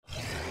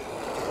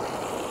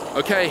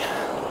Okay,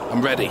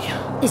 I'm ready.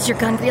 Is your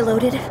gun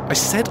reloaded? I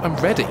said I'm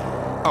ready.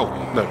 Oh,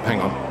 no,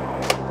 hang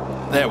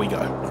on. There we go.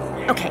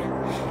 Okay,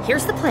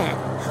 here's the plan.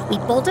 We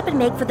bolt up and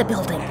make for the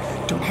building.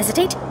 Don't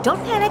hesitate,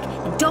 don't panic,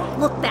 and don't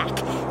look back.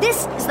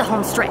 This is the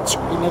home stretch.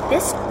 We make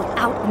this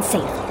without and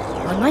safe.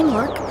 On my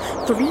mark,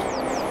 3,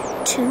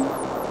 2,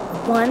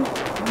 1,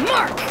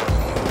 mark!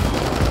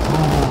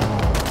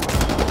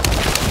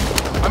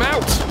 I'm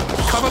out!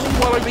 Cover me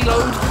while I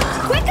reload.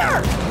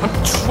 Quicker! I'm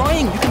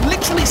trying. You can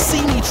literally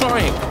see me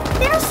trying.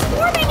 They're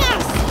swarming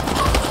us!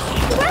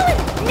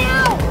 Llewellyn,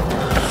 now!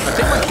 I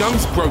think my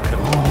gun's broken.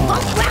 Oh,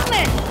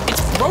 Llewellyn!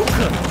 It's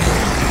broken!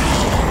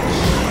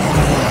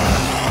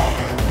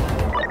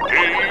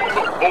 Game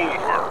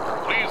over.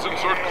 Please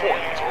insert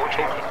coins or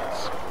tokens.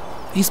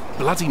 These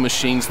bloody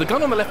machines. The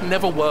gun on the left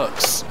never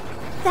works.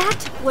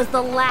 That was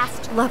the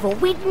last level.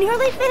 We'd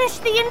nearly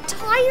finished the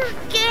entire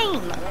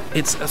game.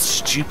 It's a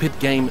stupid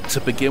game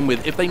to begin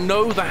with. If they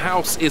know the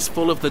house is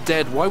full of the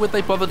dead, why would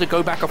they bother to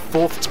go back a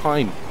fourth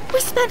time? We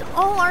spent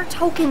all our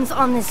tokens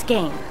on this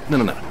game.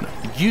 No.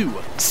 You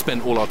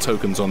spent all our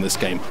tokens on this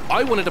game.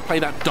 I wanted to play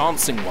that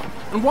dancing one.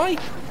 And why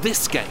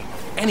this game?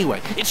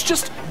 Anyway, it's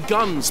just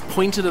guns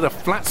pointed at a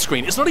flat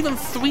screen. It's not even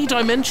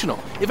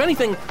three-dimensional. If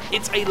anything,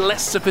 it's a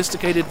less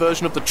sophisticated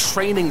version of the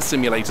training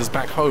simulators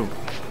back home.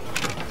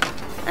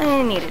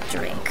 I need a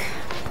drink.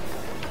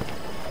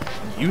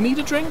 You need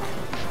a drink?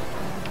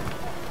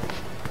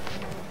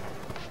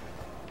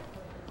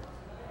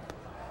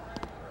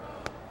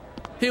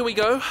 Here we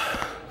go.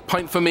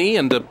 Pint for me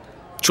and a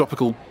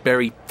tropical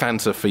berry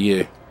Fanta for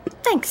you.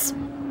 Thanks.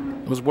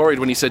 I was worried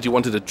when you said you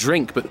wanted a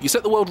drink, but you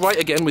set the world right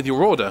again with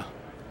your order.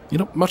 You're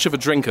not much of a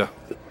drinker.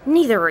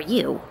 Neither are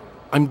you.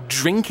 I'm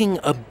drinking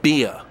a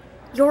beer.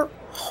 You're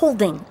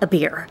holding a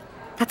beer.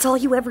 That's all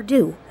you ever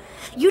do.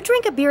 You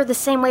drink a beer the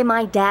same way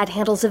my dad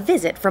handles a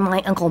visit from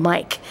my Uncle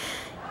Mike.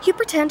 You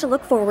pretend to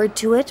look forward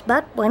to it,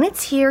 but when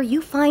it's here,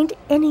 you find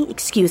any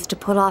excuse to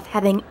put off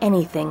having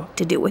anything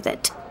to do with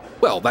it.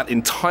 Well, that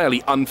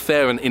entirely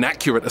unfair and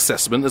inaccurate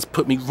assessment has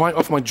put me right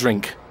off my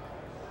drink.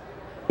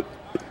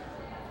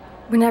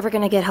 We're never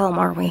gonna get home,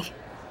 are we?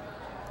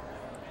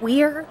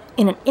 We're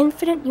in an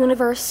infinite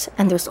universe,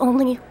 and there's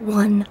only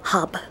one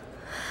hub.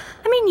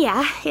 I mean,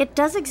 yeah, it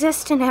does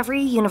exist in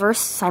every universe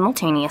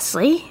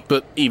simultaneously.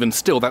 But even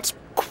still, that's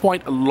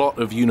quite a lot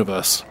of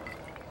universe.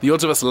 The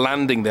odds of us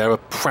landing there are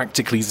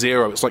practically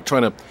zero. It's like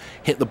trying to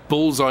hit the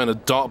bullseye on a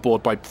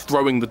dartboard by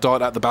throwing the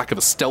dart at the back of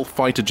a stealth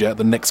fighter jet at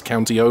the next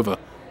county over.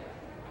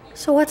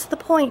 So what's the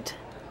point?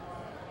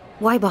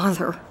 Why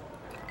bother?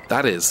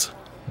 That is,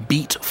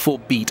 beat for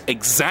beat,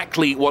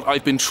 exactly what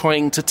I've been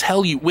trying to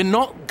tell you. We're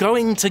not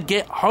going to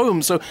get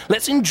home, so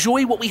let's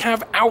enjoy what we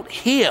have out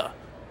here.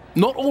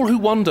 Not all who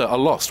wander are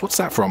lost. What's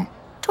that from?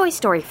 Toy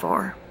Story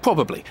 4.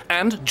 Probably.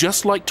 And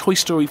just like Toy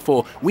Story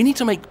 4, we need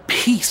to make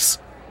peace.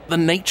 The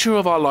nature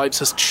of our lives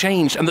has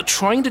changed, and that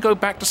trying to go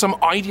back to some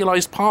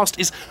idealized past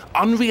is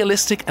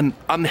unrealistic and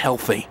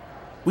unhealthy.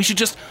 We should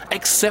just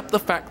accept the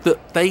fact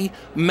that they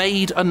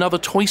made another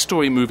Toy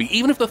Story movie,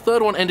 even if the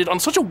third one ended on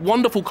such a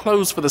wonderful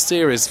close for the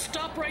series.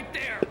 Stop right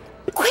there!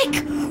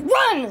 Quick!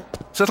 Run!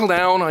 Settle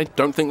down. I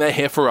don't think they're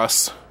here for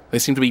us. They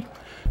seem to be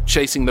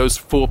chasing those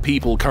 4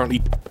 people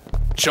currently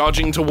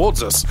charging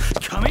towards us.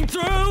 Coming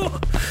through!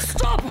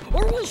 Stop,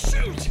 or we'll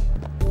shoot!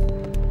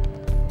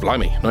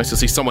 Blimey, nice to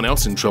see someone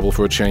else in trouble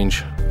for a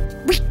change.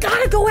 We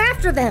gotta go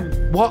after them!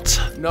 What?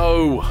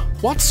 No.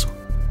 What?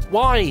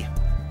 Why?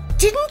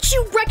 Didn't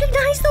you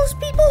recognize those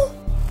people?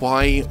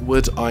 Why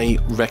would I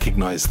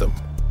recognize them?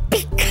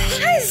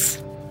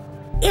 Because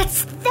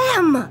it's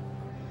them!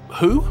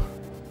 Who?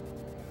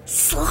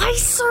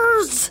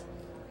 Slicers!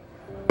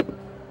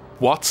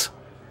 What?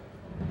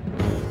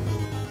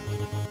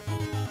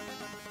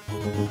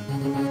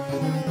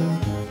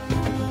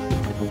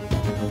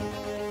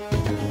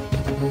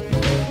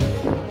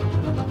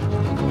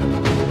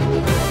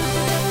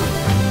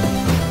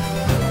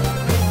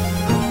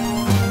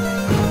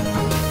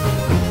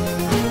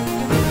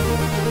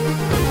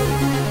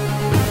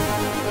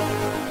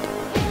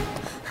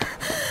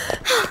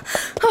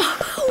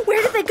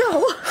 Where did they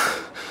go?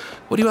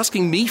 What are you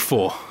asking me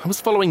for? I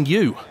was following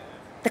you.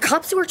 The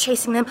cops who are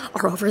chasing them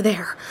are over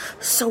there.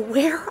 So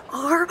where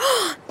are...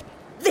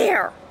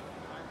 There!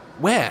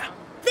 Where?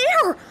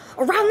 There!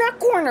 Around that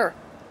corner!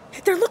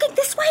 They're looking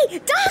this way!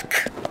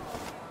 Duck!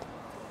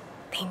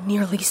 They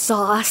nearly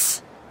saw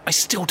us. I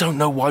still don't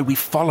know why we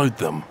followed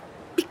them.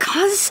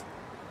 Because...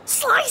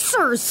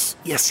 Slicers!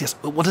 Yes,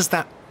 but what does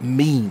that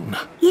mean?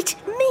 It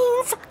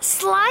means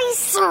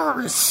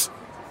slicers!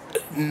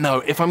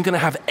 No, if I'm going to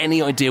have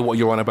any idea what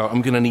you're on about,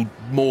 I'm going to need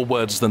more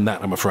words than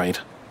that, I'm afraid.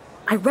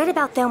 I read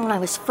about them when I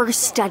was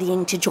first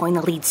studying to join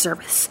the lead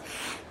service.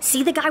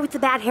 See the guy with the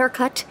bad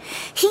haircut?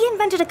 He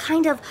invented a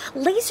kind of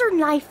laser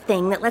knife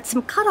thing that lets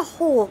him cut a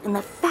hole in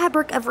the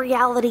fabric of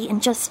reality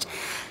and just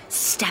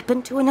step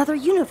into another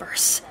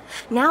universe.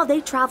 Now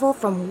they travel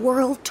from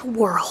world to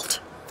world.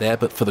 There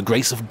but for the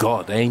grace of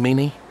God, eh,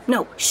 Meanie?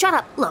 No, shut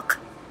up. Look.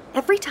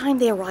 Every time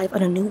they arrive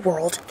on a new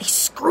world, they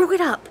screw it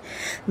up.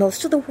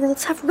 Most of the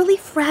worlds have really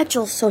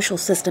fragile social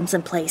systems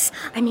in place.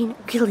 I mean,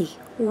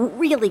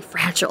 really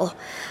fragile.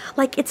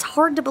 Like, it's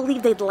hard to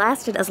believe they'd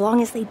lasted as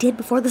long as they did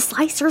before the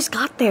Slicers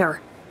got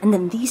there. And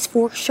then these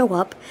four show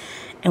up,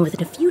 and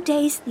within a few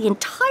days, the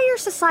entire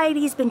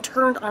society has been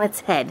turned on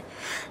its head.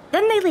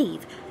 Then they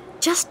leave,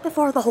 just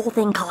before the whole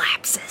thing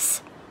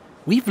collapses.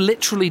 We've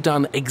literally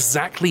done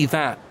exactly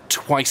that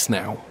twice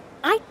now.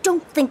 I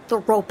don't think the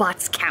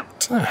robots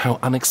count. Oh, how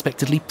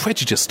unexpectedly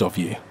prejudiced of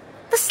you.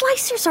 The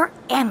Slicers are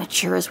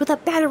amateurs with a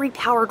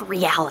battery-powered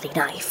reality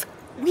knife.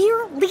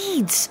 We're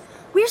leads.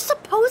 We're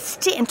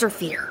supposed to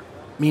interfere.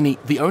 Meaning,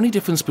 the only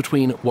difference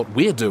between what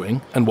we're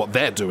doing and what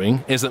they're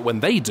doing is that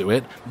when they do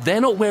it,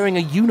 they're not wearing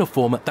a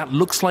uniform that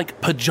looks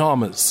like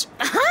pajamas.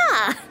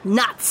 Aha!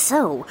 Not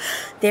so.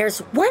 There's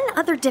one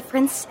other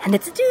difference, and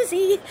it's a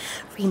doozy.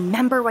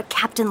 Remember what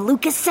Captain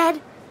Lucas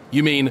said?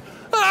 You mean,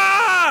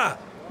 ah!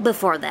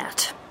 Before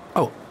that.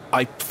 Oh,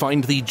 I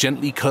find the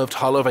gently curved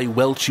hull of a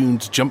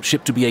well-tuned jump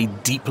ship to be a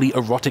deeply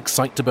erotic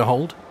sight to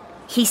behold.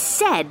 He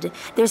said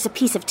there's a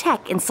piece of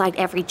tech inside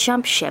every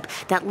jump ship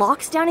that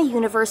locks down a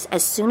universe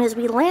as soon as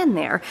we land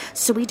there,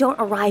 so we don't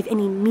arrive and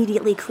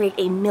immediately create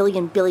a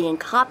million billion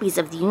copies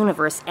of the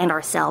universe and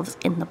ourselves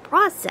in the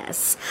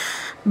process.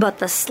 But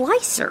the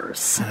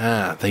Slicers...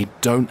 They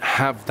don't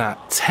have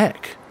that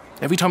tech.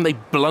 Every time they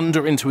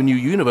blunder into a new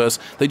universe,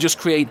 they just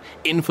create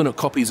infinite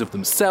copies of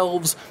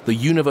themselves, the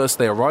universe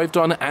they arrived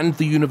on, and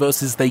the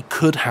universes they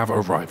could have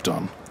arrived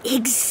on.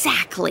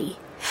 Exactly.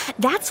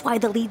 That's why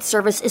the lead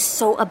service is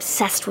so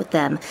obsessed with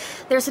them.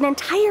 There's an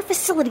entire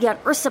facility on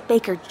Ursa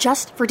Baker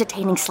just for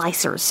detaining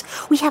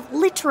Slicers. We have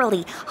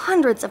literally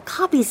hundreds of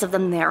copies of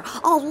them there,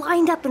 all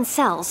lined up in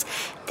cells.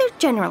 They're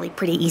generally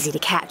pretty easy to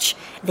catch.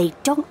 They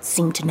don't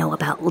seem to know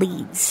about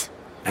leads.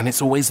 And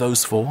it's always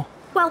those four?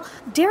 Well,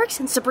 Derek's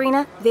and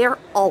Sabrina, they're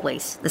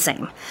always the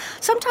same.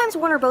 Sometimes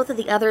one or both of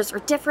the others are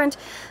different,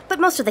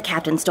 but most of the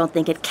captains don't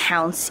think it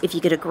counts if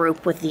you get a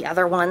group with the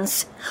other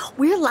ones.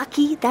 We're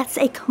lucky that's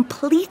a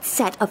complete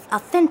set of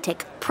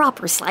authentic,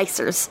 proper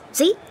Slicers.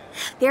 See?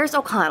 There's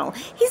O'Connell.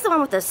 He's the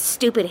one with the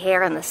stupid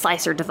hair and the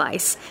slicer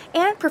device.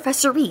 And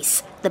Professor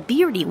Reese, the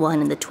beardy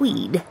one in the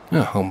tweed.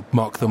 Oh, I'll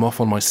mark them off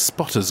on my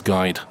spotter's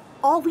guide.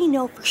 All we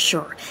know for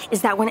sure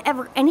is that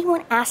whenever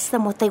anyone asks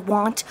them what they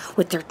want,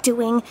 what they're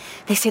doing,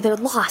 they say they're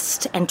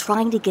lost and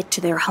trying to get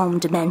to their home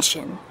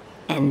dimension.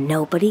 And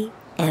nobody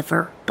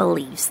ever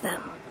believes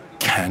them.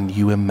 Can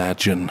you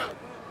imagine?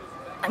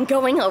 I'm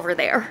going over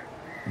there.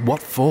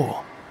 What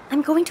for?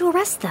 I'm going to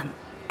arrest them.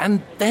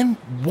 And then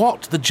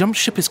what? The jump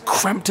ship is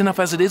cramped enough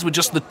as it is with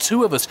just the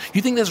two of us.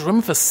 You think there's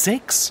room for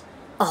 6?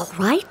 All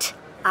right.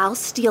 I'll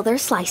steal their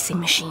slicing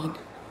machine.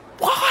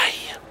 Why?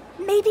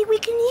 Maybe we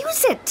can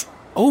use it.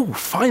 Oh,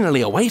 finally,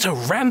 a way to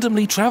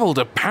randomly travel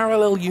to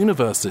parallel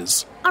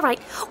universes. All right,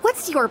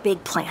 what's your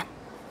big plan?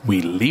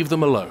 We leave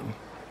them alone.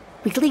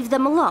 We leave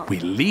them alone? We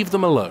leave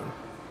them alone.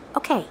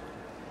 Okay.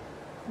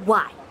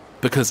 Why?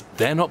 Because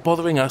they're not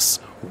bothering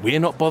us, we're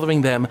not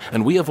bothering them,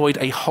 and we avoid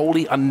a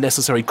wholly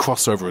unnecessary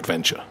crossover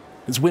adventure.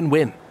 It's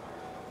win-win.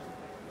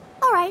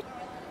 All right.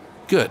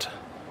 Good.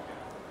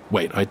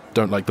 Wait, I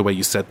don't like the way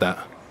you said that.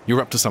 You're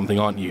up to something,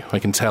 aren't you? I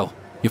can tell.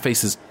 Your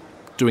face is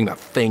doing that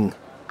thing.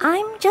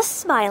 I'm just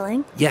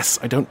smiling. Yes,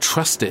 I don't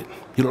trust it.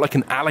 You look like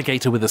an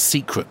alligator with a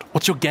secret.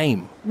 What's your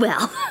game?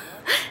 Well,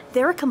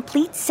 they're a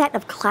complete set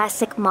of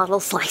classic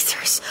model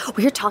slicers.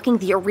 We're talking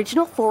the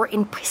original 4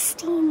 in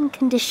pristine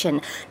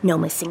condition. No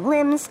missing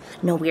limbs,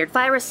 no weird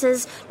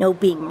viruses, no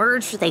being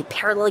merged with a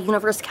parallel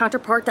universe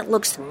counterpart that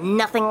looks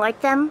nothing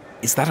like them.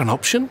 Is that an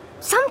option?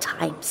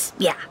 Sometimes,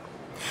 yeah.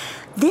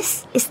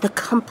 This is the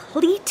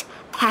complete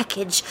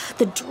package,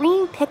 the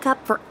dream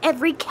pickup for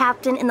every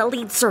captain in the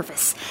lead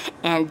service.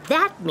 And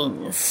that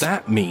means...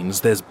 That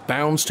means there's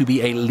bound to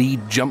be a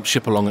lead jump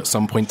ship along at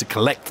some point to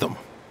collect them.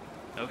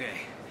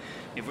 Okay,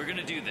 if we're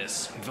gonna do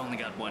this, we've only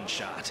got one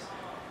shot.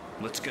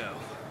 Let's go.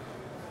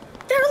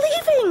 They're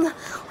leaving!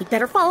 We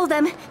better follow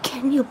them.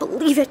 Can you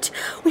believe it?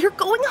 We're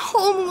going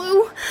home,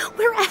 Lou.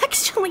 We're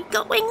actually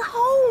going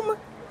home.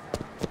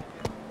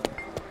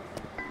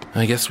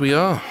 I guess we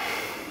are.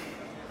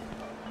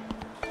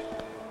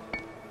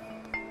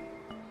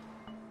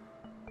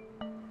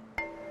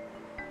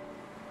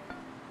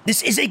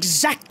 This is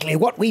exactly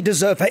what we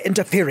deserve for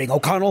interfering,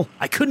 O'Connell.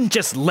 I couldn't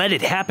just let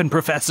it happen,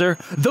 Professor.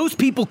 Those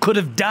people could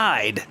have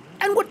died.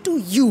 And what do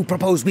you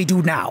propose we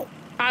do now?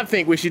 I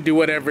think we should do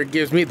whatever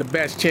gives me the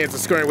best chance of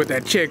scoring with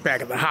that chick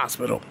back at the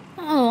hospital.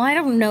 Oh, I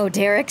don't know,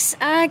 Derek's.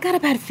 I got a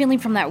bad feeling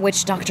from that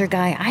witch doctor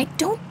guy. I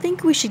don't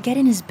think we should get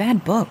in his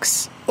bad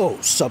books. Oh,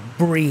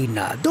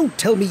 Sabrina, don't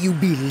tell me you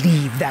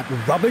believe that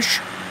rubbish.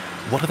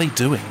 What are they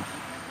doing?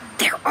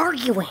 They're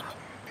arguing.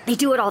 They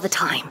do it all the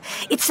time.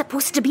 It's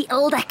supposed to be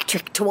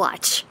electric to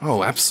watch.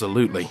 Oh,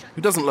 absolutely.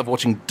 Who doesn't love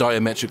watching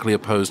diametrically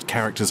opposed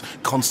characters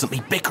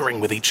constantly bickering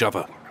with each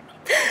other?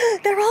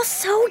 They're all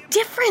so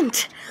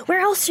different. Where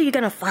else are you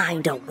going to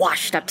find a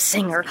washed-up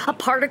singer, a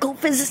particle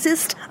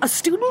physicist, a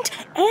student,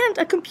 and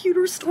a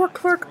computer store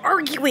clerk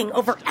arguing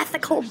over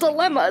ethical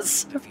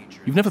dilemmas?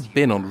 You've never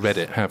been on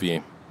Reddit, have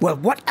you? Well,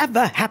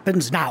 whatever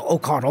happens now,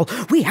 O'Connell,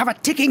 we have a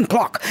ticking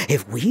clock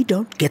if we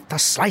don't get the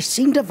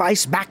slicing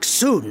device back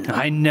soon.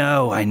 I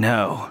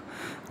know.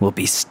 We'll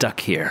be stuck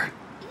here.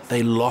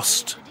 They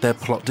lost their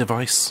plot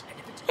device.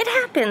 It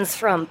happens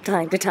from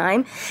time to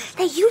time.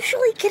 They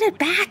usually get it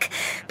back,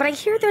 but I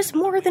hear there's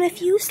more than a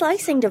few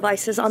slicing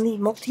devices on the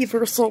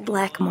multiversal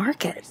black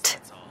market.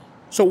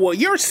 So what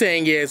you're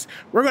saying is,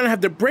 we're gonna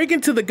have to break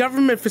into the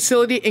government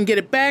facility and get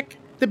it back?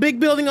 The big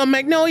building on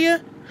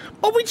Magnolia?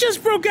 Oh, we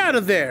just broke out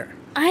of there!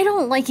 I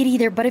don't like it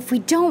either, but if we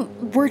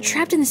don't, we're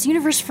trapped in this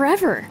universe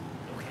forever.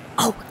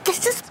 Oh,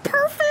 this is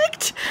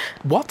perfect!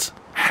 What?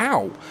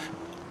 How?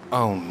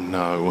 Oh,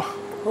 no.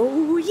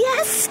 Oh,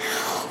 yes!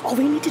 All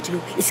we need to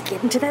do is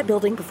get into that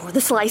building before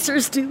the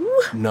slicers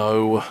do.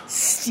 No.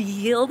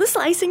 Steal the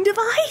slicing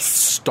device.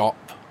 Stop.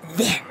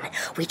 Then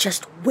we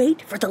just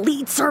wait for the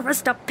lead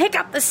service to pick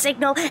up the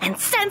signal and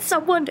send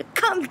someone to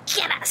come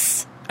get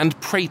us. And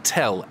pray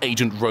tell,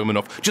 Agent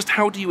Romanoff, just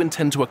how do you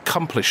intend to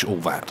accomplish all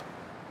that?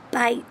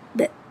 By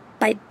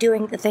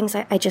doing the things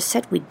I just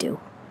said we'd do.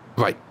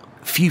 Right.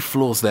 Few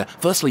flaws there.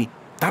 Firstly,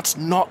 that's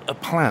not a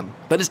plan.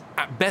 That is,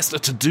 at best, a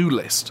to-do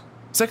list.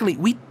 Secondly,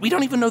 we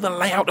don't even know the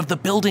layout of the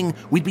building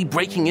we'd be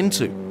breaking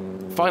into.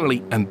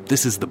 Finally, and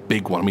this is the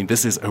big one, I mean,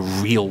 this is a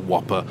real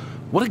whopper,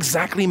 what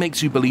exactly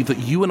makes you believe that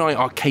you and I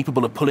are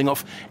capable of pulling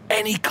off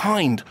any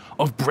kind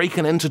of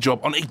break-and-enter job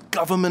on a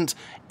government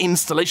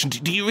installation?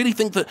 Do you really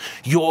think that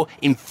your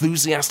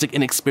enthusiastic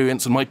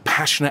inexperience and my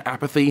passionate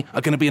apathy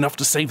are going to be enough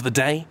to save the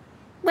day?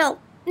 Well,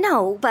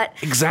 no, but...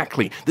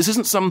 Exactly. This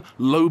isn't some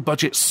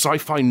low-budget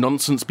sci-fi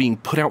nonsense being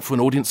put out for an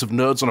audience of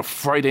nerds on a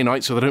Friday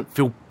night so they don't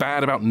feel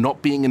bad about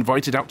not being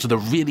invited out to the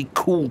really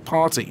cool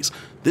parties.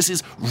 This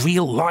is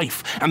real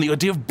life, and the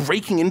idea of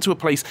breaking into a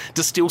place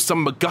to steal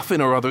some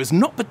MacGuffin or other is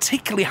not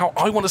particularly how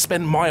I want to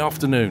spend my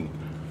afternoon.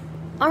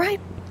 All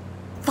right,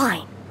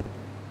 fine.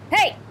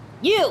 Hey,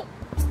 you!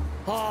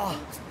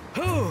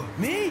 Who?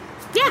 Me?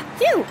 Yeah,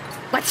 you.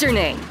 What's your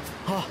name?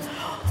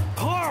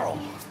 Carl.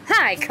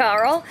 Hi,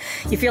 Carl.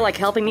 You feel like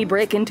helping me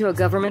break into a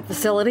government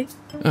facility?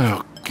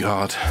 Oh,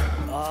 God.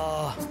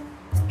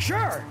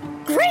 Sure.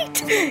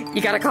 Great! You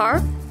got a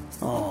car?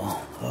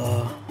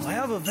 I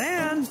have a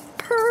van.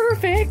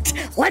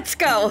 Perfect. Let's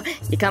go.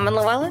 You coming,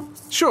 Llewellyn?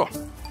 Sure.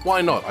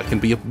 Why not? I can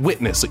be a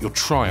witness at your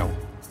trial.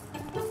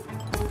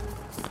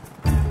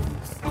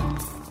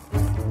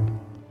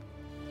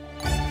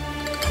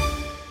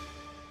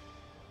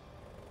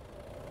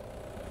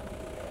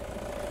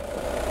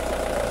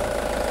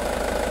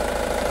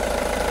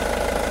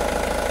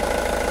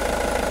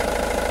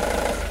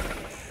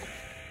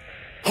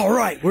 All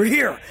right, we're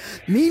here.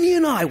 Meanie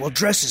and I will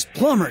dress as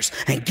plumbers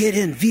and get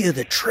in via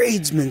the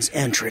tradesman's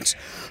entrance.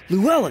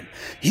 Llewellyn,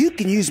 you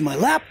can use my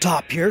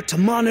laptop here to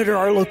monitor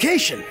our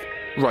location.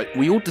 Right,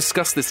 we all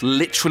discussed this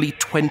literally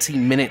 20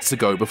 minutes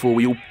ago before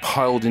we all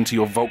piled into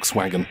your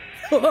Volkswagen.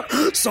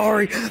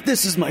 Sorry,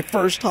 this is my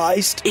first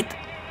heist.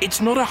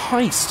 It's not a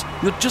heist.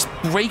 You're just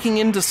breaking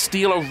in to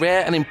steal a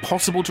rare and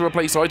impossible to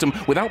replace item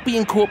without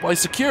being caught by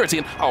security.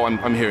 And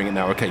I'm hearing it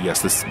now. Okay,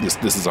 yes, this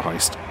is a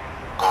heist.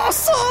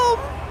 Awesome!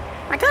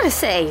 I gotta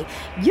say,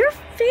 you're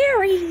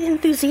very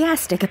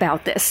enthusiastic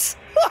about this.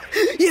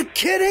 You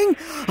kidding?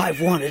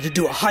 I've wanted to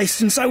do a heist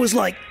since I was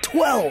like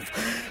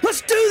 12. Let's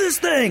do this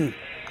thing!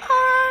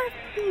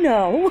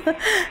 No.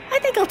 I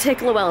think I'll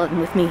take Llewellyn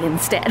with me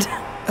instead.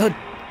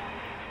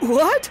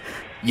 What?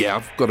 Yeah,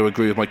 I've got to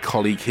agree with my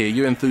colleague here.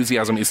 Your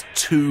enthusiasm is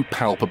too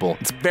palpable.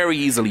 It's very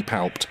easily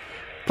palped.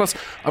 Plus,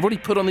 I've already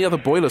put on the other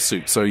boiler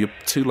suit, so you're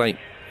too late.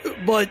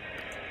 But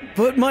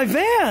my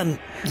van!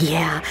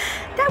 Yeah,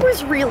 that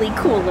was really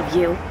cool of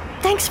you.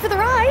 Thanks for the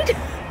ride.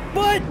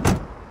 But...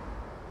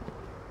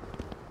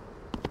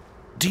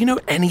 Do you know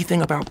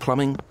anything about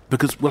plumbing?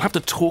 Because we'll have to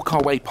talk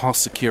our way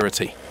past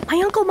security.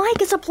 My Uncle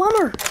Mike is a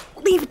plumber.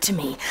 Leave it to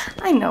me.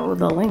 I know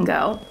the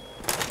lingo.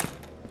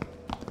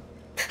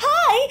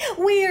 Hi,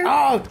 we're...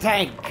 Oh,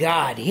 thank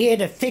God. Here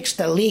to fix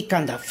the leak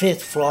on the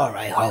 5th floor,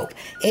 I hope.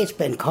 It's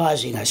been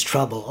causing us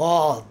trouble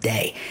all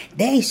day.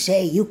 They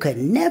say you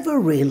can never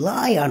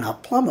rely on a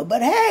plumber,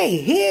 but hey,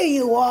 here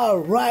you are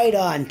right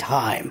on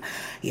time.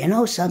 You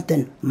know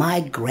something? My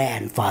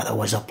grandfather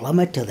was a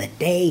plumber till the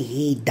day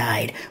he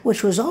died,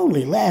 which was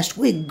only last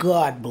week.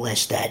 God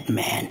bless that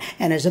man.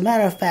 And as a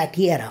matter of fact,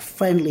 he had a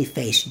friendly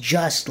face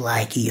just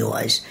like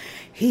yours.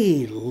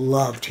 He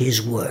loved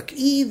his work,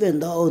 even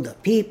though the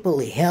people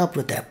he helped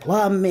with their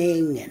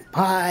plumbing and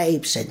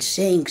pipes and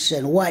sinks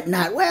and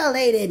whatnot, well,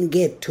 they didn't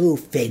give two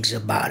figs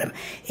about him.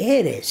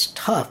 It is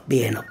tough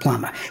being a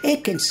plumber.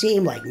 It can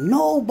seem like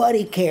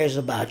nobody cares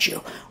about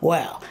you.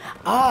 Well,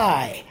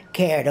 I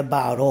cared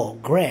about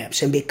old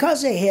Gramps, and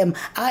because of him,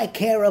 I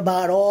care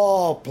about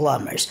all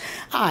plumbers.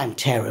 I'm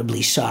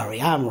terribly sorry,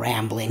 I'm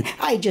rambling.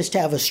 I just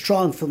have a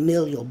strong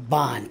familial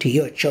bond to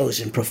your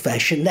chosen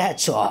profession,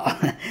 that's all.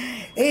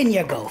 In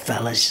you go,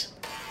 fellas.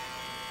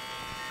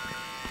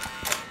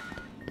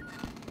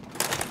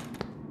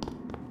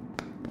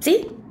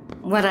 See?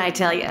 What did I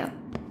tell you?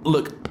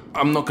 Look,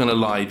 I'm not gonna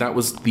lie, that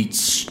was the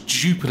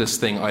stupidest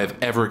thing I have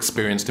ever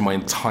experienced in my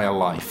entire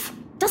life.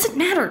 Doesn't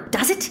matter,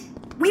 does it?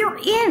 We're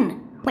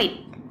in.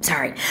 Wait,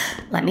 sorry.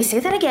 Let me say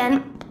that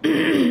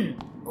again.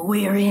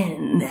 We're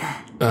in.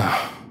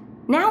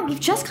 Now we've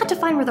just got to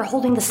find where they're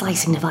holding the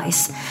slicing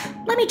device.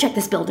 Let me check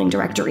this building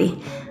directory.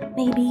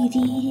 Maybe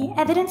the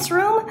evidence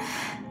room?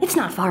 It's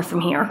not far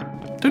from here.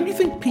 Don't you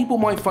think people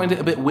might find it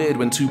a bit weird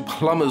when two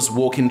plumbers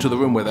walk into the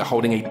room where they're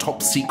holding a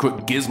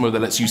top-secret gizmo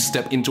that lets you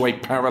step into a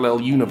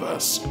parallel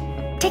universe?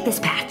 Take this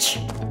patch.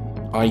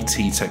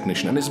 IT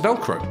technician, and it's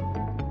Velcro.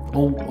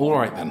 All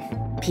right then.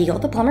 Peel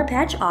the plumber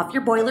patch off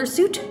your boiler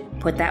suit.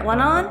 Put that one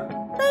on.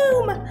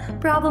 Boom!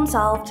 Problem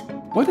solved.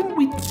 Why didn't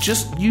we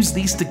just use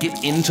these to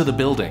get into the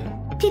building?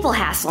 People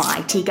hassle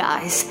IT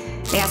guys.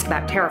 They ask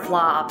about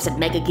teraflops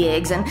and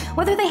megagigs and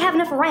whether they have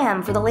enough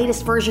RAM for the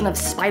latest version of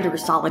Spider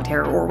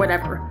Solitaire or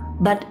whatever.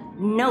 But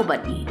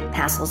nobody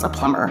hassles a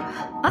plumber.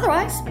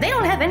 Otherwise, they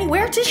don't have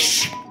anywhere to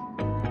shh.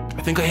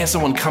 I think I hear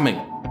someone coming.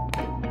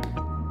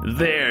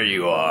 There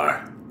you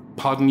are.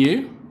 Pardon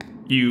you?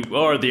 You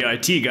are the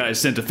IT guy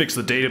sent to fix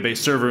the database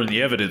server in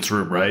the evidence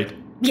room, right?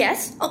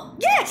 Yes. Oh,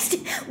 yes!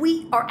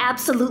 We are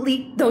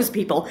absolutely those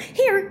people.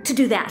 Here to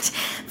do that.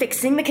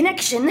 Fixing the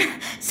connection.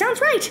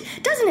 Sounds right,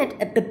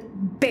 doesn't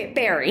it,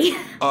 Barry?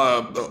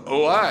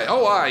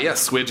 Aye,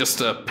 yes. We're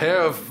just a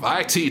pair of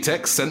IT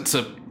techs sent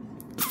to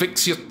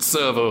fix your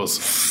servos.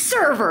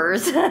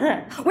 Servers?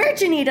 Where'd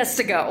you need us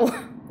to go?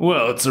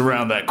 Well, it's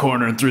around that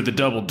corner and through the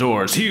double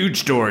doors.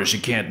 Huge doors,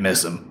 you can't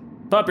miss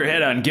them. Pop your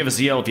head out and give us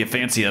a yell if you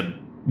fancy a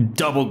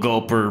double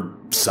gulp or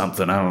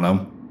something, I don't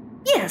know.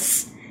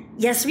 Yes.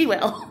 Yes, we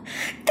will.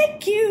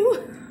 Thank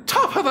you.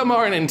 Top of the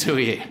morning to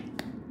you.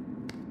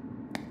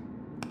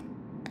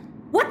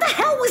 What the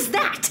hell was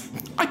that?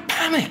 I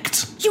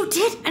panicked. You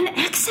did an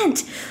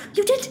accent.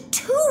 You did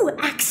 2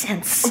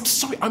 accents. I'm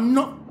sorry, I'm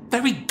not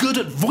very good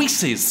at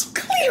voices.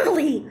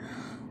 Clearly.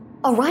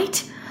 All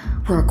right.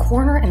 We're a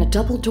corner and a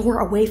double door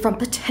away from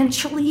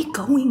potentially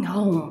going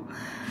home.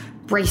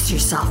 Brace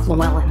yourself,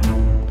 Llewellyn.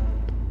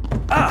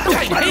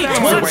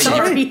 Hey,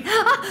 sorry.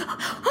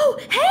 Oh,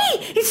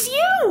 hey, it's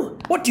you.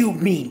 What do you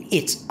mean,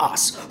 it's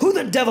us? Who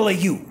the devil are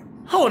you?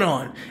 Hold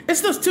on.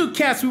 It's those 2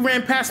 cats we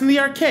ran past in the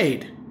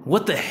arcade.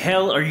 What the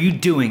hell are you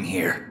doing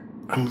here?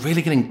 I'm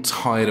really getting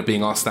tired of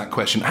being asked that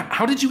question.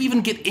 How did you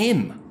even get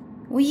in?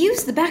 We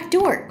used the back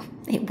door.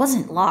 It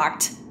wasn't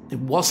locked. It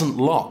wasn't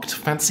locked.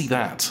 Fancy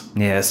that.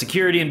 Yeah,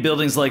 security in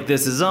buildings like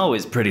this is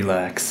always pretty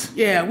lax.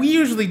 Yeah, we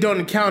usually don't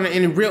encounter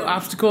any real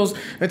obstacles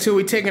until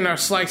we take in our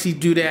slicey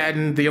doodad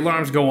and the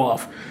alarms go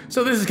off.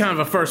 So this is kind of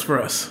a first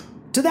for us.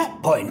 To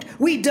that point,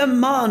 we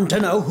demand to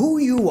know who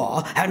you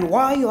are and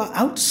why you're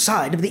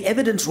outside of the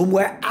evidence room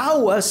where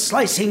our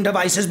slicing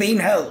device is being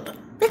held.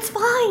 It's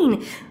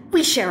fine.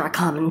 We share a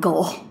common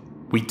goal.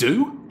 We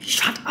do?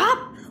 Shut up.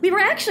 We were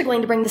actually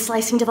going to bring the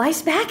slicing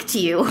device back to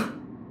you.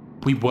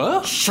 We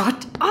were?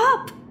 Shut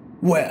up.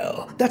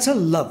 Well, that's a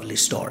lovely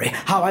story.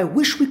 How I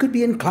wish we could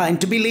be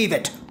inclined to believe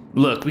it.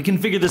 Look, we can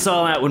figure this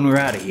all out when we're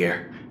out of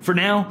here. For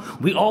now,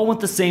 we all want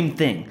the same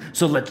thing,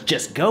 so let's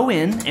just go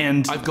in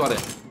and... I've got it.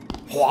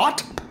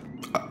 What?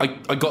 I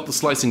got the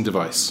slicing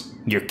device.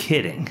 You're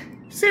kidding.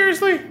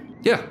 Seriously?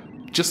 Yeah,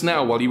 just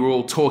now while you were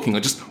all talking, I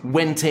just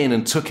went in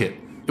and took it.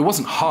 It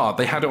wasn't hard.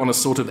 They had it on a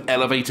sort of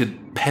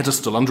elevated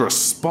pedestal under a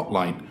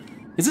spotlight.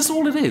 Is this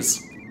all it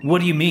is?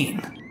 What do you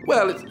mean?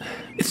 Well,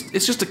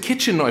 it's just a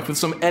kitchen knife with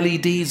some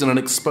LEDs and an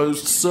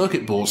exposed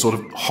circuit board sort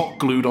of hot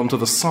glued onto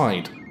the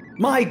side.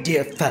 My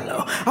dear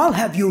fellow, I'll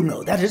have you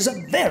know that is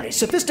a very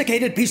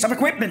sophisticated piece of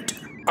equipment.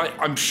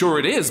 I'm sure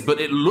it is, but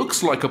it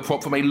looks like a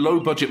prop from a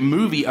low-budget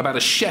movie about a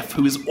chef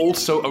who is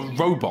also a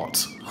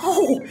robot.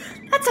 Oh,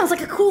 that sounds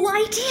like a cool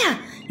idea.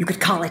 You could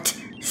call it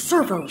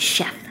Servo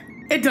Chef.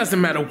 It doesn't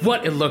matter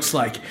what it looks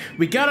like.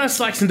 We got our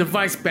slicing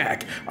device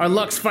back. Our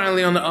luck's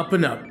finally on the up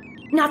and up.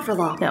 Not for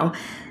long, no.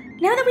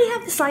 Now that we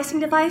have the slicing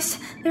device,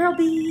 there'll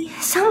be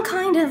some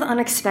kind of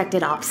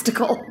unexpected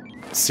obstacle.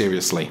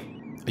 Seriously,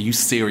 are you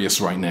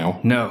serious right now?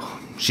 No,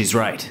 she's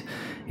right.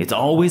 It's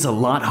always a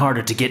lot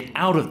harder to get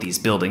out of these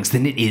buildings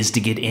than it is to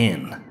get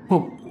in.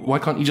 Well, why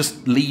can't you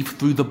just leave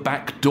through the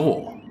back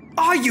door?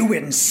 Are you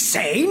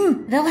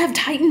insane? They'll have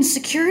tightened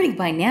security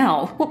by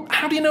now. Well,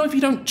 how do you know if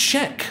you don't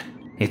check?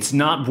 It's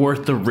not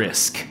worth the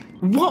risk.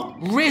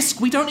 What risk?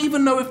 We don't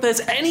even know if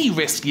there's any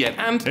risk yet,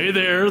 and... Hey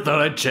there,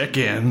 thought I'd check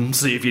in,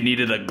 see if you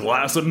needed a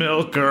glass of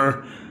milk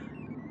or...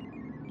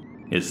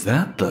 Is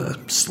that the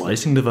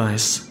slicing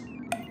device?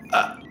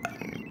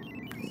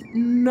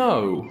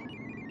 No.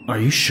 Are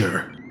you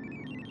sure?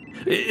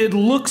 It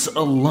looks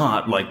a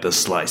lot like the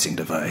slicing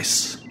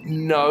device.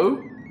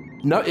 No,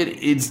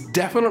 it's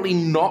definitely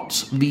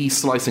not the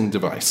slicing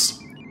device.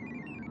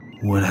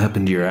 What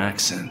happened to your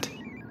accent?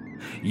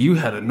 You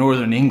had a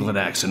Northern England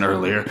accent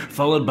earlier,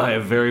 followed by a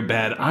very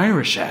bad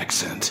Irish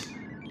accent.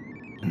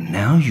 And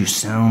now you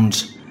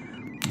sound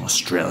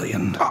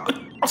Australian.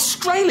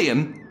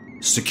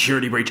 Australian?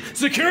 Security breach!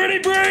 Security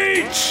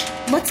breach!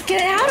 Let's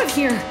get out of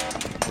here.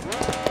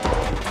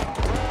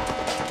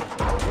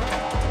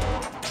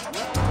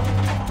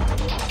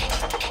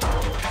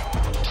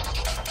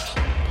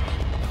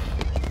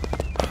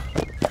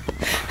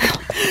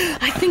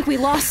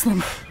 lost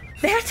them.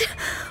 That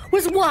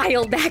was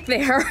wild back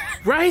there.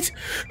 Right?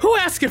 Who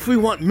asked if we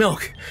want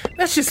milk?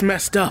 That's just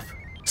messed up.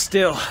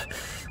 Still,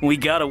 we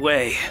got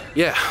away.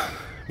 Yeah,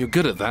 you're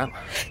good at that.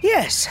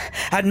 Yes,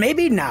 and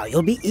maybe now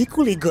you'll be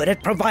equally good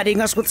at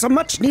providing us with some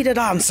much-needed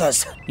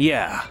answers.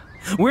 Yeah.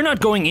 We're not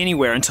going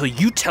anywhere until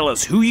you tell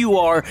us who you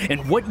are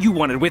and what you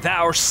wanted with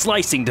our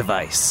slicing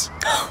device.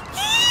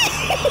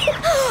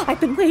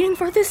 I've been waiting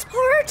for this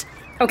part.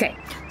 Okay,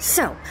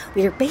 so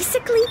we're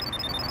basically...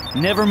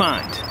 Never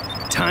mind.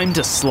 Time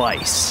to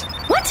slice.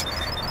 What?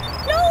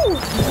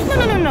 No,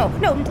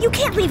 you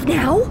can't leave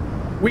now.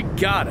 We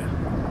gotta.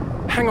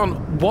 Hang on,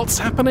 what's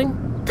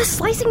happening? The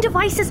slicing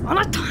device is on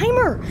a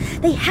timer.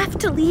 They have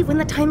to leave when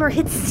the timer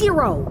hits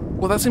 0.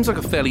 Well, that seems like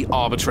a fairly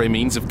arbitrary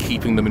means of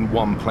keeping them in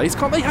one place.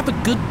 Can't they have the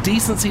good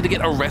decency to get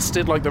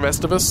arrested like the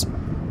rest of us?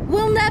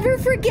 We'll never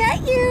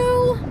forget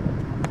you.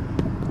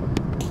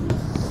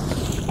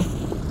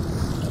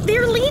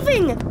 They're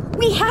leaving.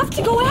 We have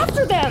to go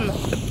after them.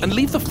 And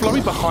leave the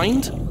flurry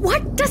behind?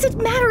 What does it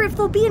matter if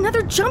there'll be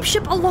another jump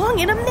ship along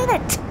in a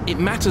minute? It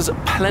matters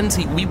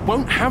plenty. We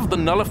won't have the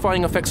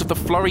nullifying effects of the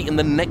flurry in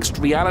the next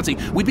reality.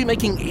 We'd be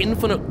making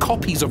infinite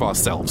copies of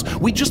ourselves.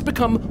 We'd just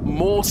become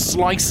more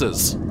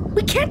slicers.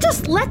 We can't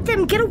just let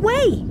them get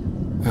away.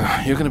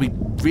 You're going to be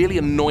really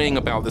annoying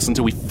about this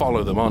until we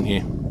follow them, aren't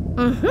you?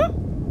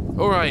 Mm-hmm.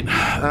 All right.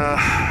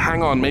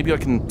 Hang on. Maybe I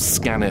can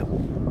scan it.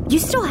 You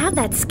still have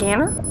that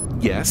scanner?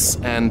 Yes,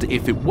 and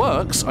if it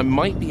works, I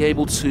might be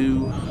able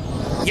to...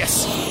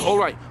 Yes! All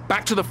right,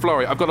 back to the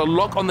flurry. I've got a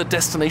lock on the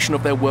destination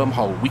of their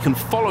wormhole. We can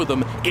follow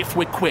them if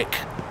we're quick.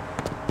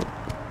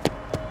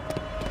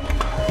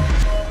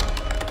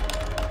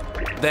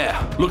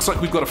 There. Looks like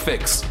we've got a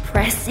fix.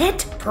 Press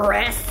it.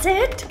 Press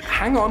it.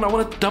 Hang on, I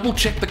want to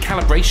double-check the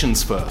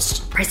calibrations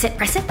first. Press it,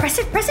 press it, press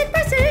it, press it,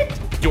 press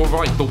it. You're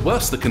right. The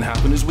worst that can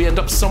happen is we end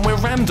up somewhere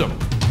random.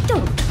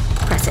 Don't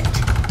press it.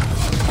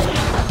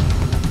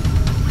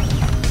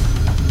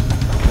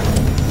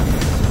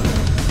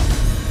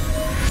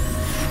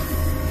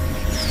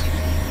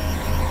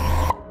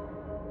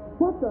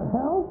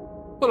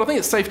 Well, I think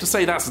it's safe to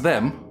say that's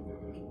them.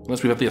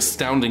 Unless we have the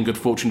astounding good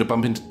fortune to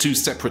bump into 2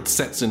 separate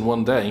sets in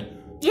one day.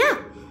 Yeah.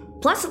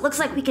 Plus, it looks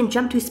like we can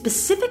jump to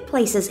specific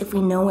places if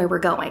we know where we're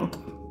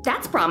going.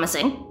 That's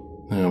promising.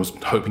 Yeah, I was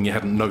hoping you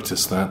hadn't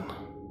noticed that.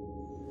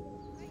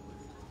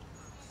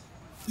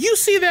 You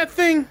see that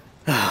thing?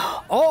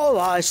 All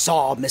I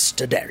saw,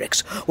 Mr.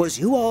 Derricks, was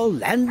you all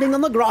landing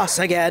on the grass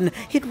again.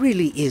 It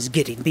really is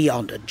getting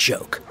beyond a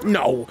joke.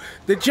 No,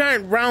 the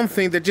giant round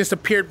thing that just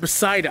appeared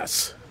beside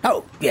us.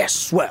 Oh,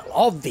 yes, well,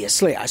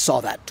 obviously I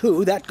saw that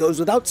too. That goes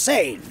without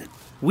saying.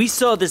 We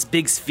saw this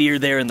big sphere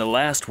there in the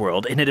last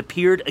world, and it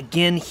appeared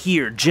again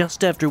here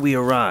just after we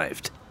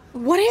arrived.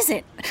 What is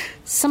it?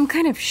 Some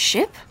kind of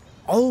ship?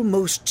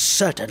 Almost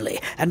certainly,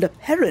 and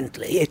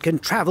apparently it can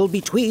travel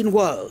between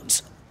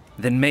worlds.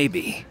 Then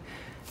maybe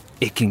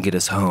it can get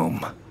us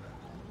home.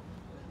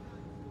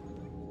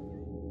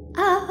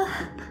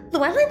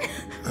 Llewellyn?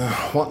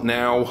 What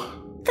now?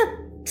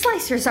 The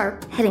slicers are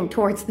heading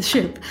towards the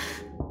ship.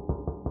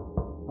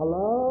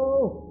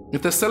 Hello?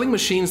 If they're selling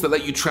machines that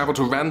let you travel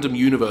to random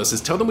universes,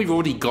 tell them we've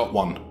already got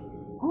one. Hey,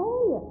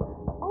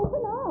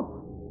 open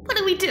up. What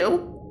do we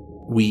do?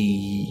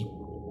 We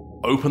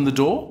open the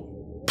door?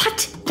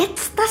 But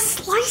it's the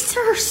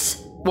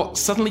slicers. What,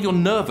 suddenly you're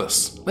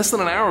nervous? Less than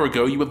an hour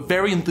ago, you were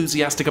very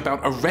enthusiastic about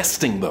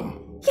arresting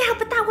them. Yeah,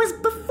 but that was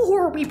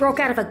before we broke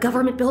out of a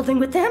government building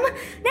with them.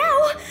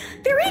 Now,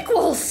 they're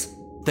equals.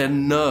 They're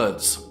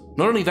nerds.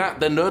 Not only that,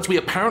 they're nerds we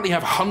apparently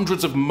have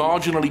hundreds of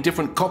marginally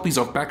different copies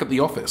of back at the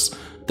office.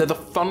 They're the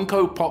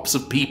Funko Pops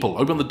of people.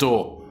 Open the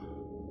door.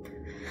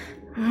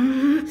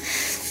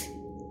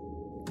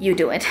 You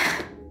do it.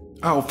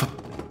 Oh, for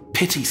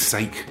pity's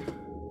sake.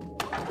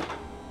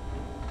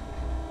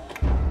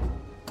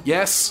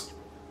 Yes?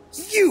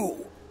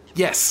 You!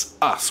 Yes,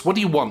 us. What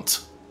do you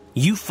want?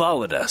 You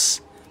followed us.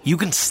 You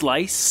can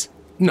slice?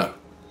 No.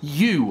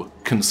 You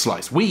can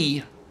slice.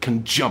 We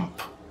can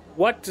jump.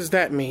 What does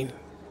that mean?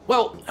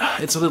 Well,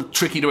 it's a little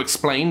tricky to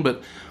explain,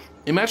 but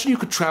imagine you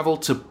could travel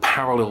to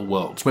parallel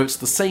worlds where it's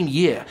the same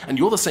year and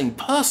you're the same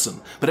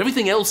person, but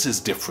everything else is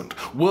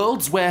different.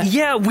 Worlds where...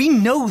 Yeah, we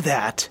know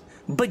that.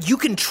 But you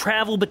can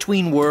travel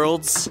between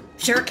worlds?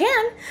 Sure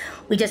can.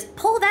 We just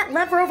pull that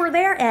lever over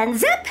there and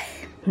zip!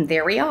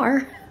 There we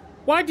are.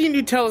 Why didn't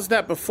you tell us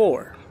that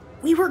before?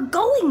 We were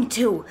going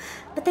to,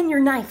 but then your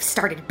knife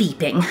started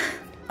beeping.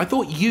 I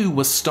thought you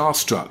were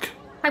starstruck.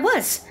 I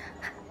was.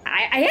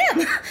 I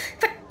am.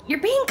 But you're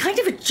being kind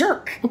of a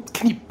jerk.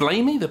 Can you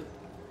blame me? They're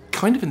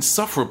kind of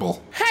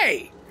insufferable.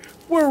 Hey!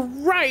 We're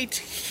right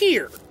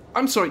here!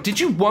 I'm sorry, did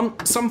you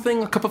want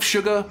something? A cup of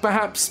sugar,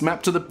 perhaps?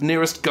 Mapped to the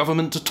nearest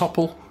government to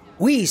topple?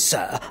 We,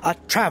 sir, are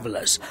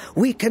travelers.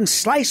 We can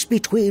slice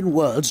between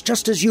worlds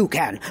just as you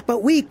can,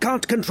 but we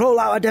can't control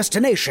our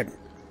destination.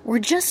 We're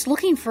just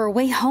looking for a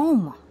way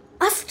home.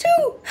 Us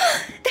too!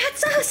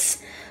 That's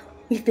us!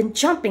 We've been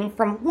jumping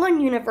from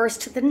one universe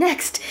to the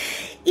next,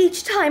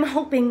 each time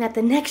hoping that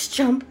the next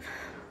jump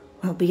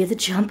will be the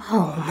jump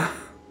home.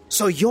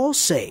 So you're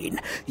saying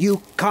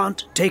you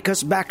can't take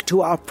us back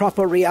to our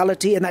proper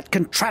reality in that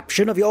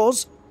contraption of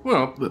yours?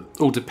 Well, it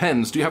all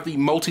depends. Do you have the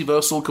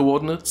multiversal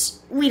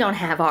coordinates? We don't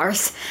have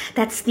ours.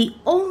 That's the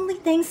only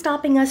thing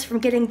stopping us from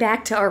getting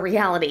back to our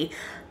reality.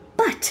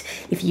 But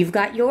if you've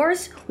got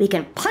yours, we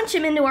can punch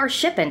him into our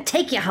ship and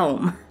take you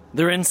home.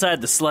 They're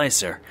inside the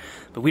slicer,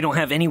 but we don't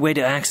have any way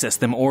to access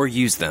them or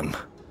use them.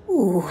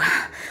 Ooh,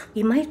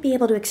 we might be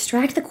able to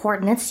extract the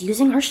coordinates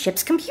using our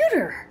ship's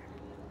computer.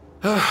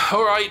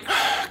 All right,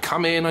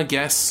 come in, I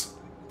guess.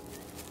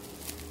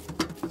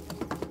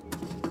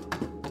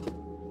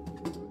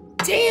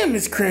 Damn,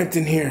 it's cramped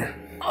in here.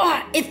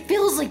 It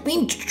feels like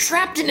being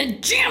trapped in a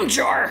jam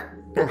jar.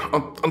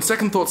 On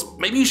second thoughts,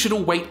 maybe you should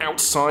all wait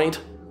outside.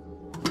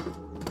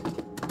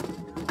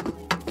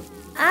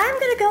 I'm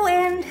gonna go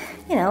and,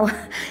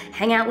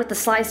 hang out with the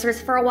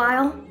slicers for a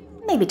while.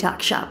 Maybe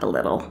talk shop a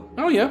little.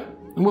 Oh, yeah?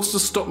 And what's to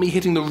stop me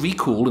hitting the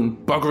recall and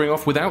buggering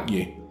off without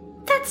you?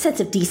 That sense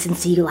of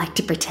decency you like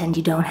to pretend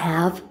you don't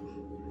have.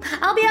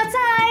 I'll be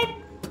outside!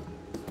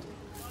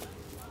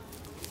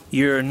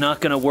 You're not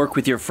gonna work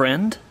with your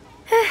friend?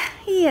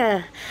 He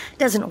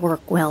doesn't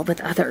work well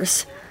with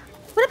others.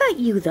 What about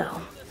you,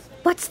 though?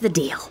 What's the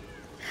deal?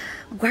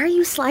 Why are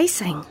you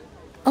slicing?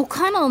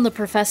 O'Connell and the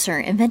professor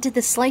invented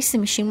the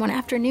slicing machine one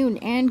afternoon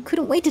and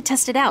couldn't wait to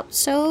test it out,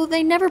 so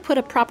they never put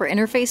a proper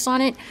interface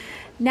on it.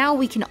 Now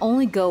we can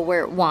only go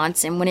where it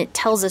wants, and when it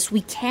tells us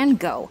we can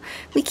go,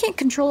 we can't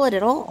control it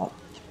at all.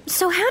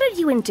 So how did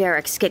you and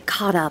Derek's get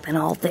caught up in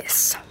all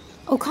this?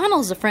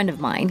 O'Connell's a friend of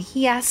mine.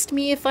 He asked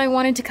me if I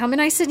wanted to come,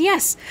 and I said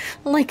yes,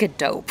 like a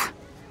dope.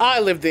 I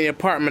lived in the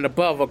apartment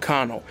above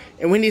O'Connell,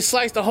 and when he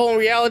sliced a hole in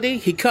reality,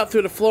 he cut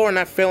through the floor and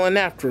I fell in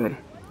after him.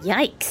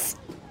 Yikes.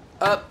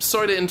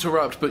 Sorry to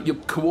interrupt, but your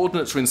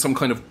coordinates are in some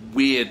kind of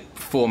weird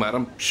format.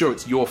 I'm sure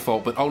it's your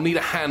fault, but I'll need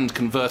a hand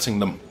converting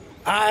them.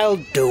 I'll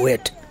do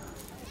it.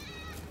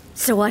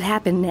 So what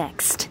happened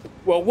next?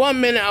 Well,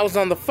 1 minute I was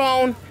on the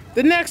phone,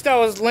 the next I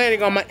was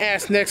landing on my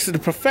ass next to the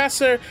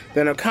professor,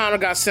 then O'Connell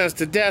got sentenced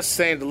to death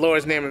saying the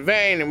Lord's name in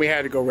vain, and we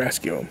had to go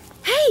rescue him.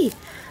 Hey!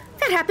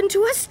 That happened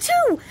to us,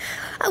 too!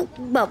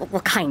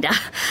 Well, kinda.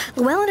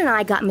 Llewellyn and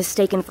I got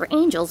mistaken for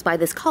angels by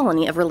this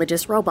colony of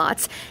religious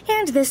robots,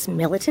 and this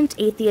militant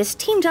atheist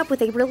teamed up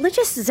with a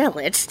religious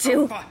zealot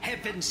to... Oh, for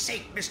heaven's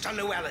sake, Mr.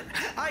 Llewellyn!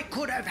 I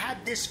could have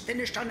had this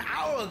finished an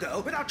hour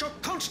ago without your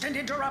constant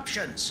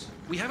interruptions!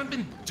 We haven't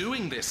been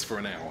doing this for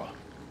an hour.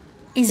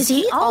 Is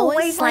he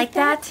always like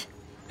that?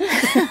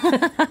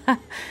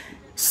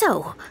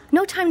 So,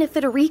 no time to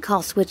fit a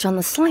recall switch on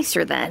the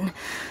slicer then,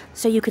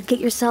 so you could get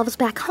yourselves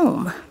back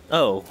home.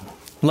 Oh,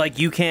 like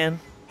you can?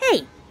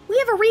 Hey, we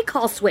have a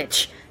recall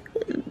switch.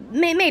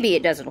 Maybe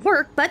it doesn't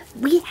work, but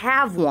we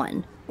have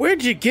one.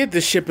 Where'd you get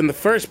this ship in the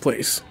first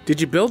place? Did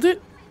you build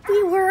it?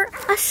 We were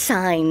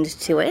assigned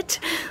to it.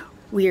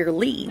 We're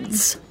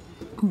leads.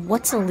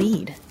 What's a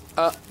lead?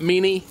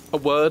 Meanie, a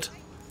word.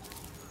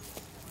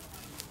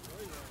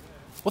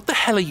 What the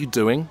hell are you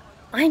doing?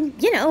 I'm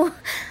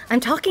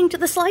talking to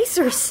the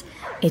slicers.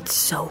 It's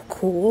so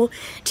cool.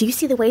 Do you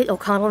see the way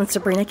O'Connell and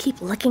Sabrina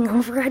keep looking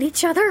over at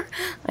each other?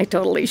 I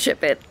totally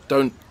ship it.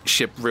 Don't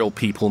ship real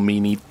people,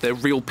 Meanie. They're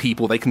real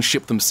people. They can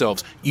ship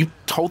themselves. You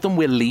told them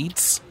we're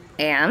leads?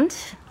 And?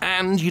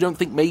 And you don't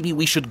think maybe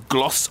we should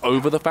gloss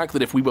over the fact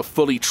that if we were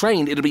fully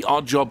trained, it'd be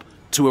our job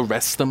to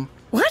arrest them?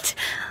 What?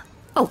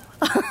 Oh.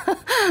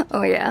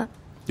 Oh, yeah.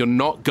 You're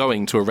not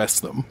going to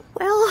arrest them.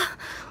 Well,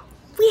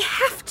 we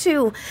have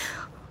to.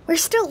 We're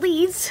still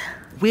leads.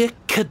 We're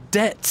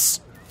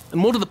cadets. And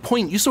more to the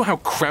point, you saw how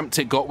cramped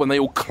it got when they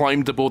all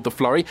climbed aboard the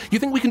Flurry. You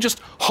think we can just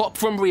hop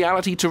from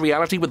reality to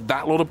reality with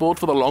that lot aboard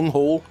for the long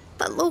haul?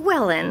 But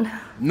Llewellyn...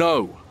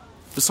 No.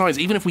 Besides,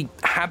 even if we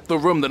had the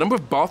room, the number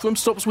of bathroom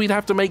stops we'd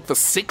have to make for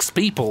 6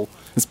 people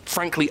is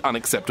frankly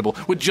unacceptable.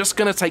 We're just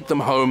going to take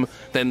them home,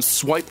 then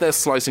swipe their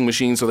slicing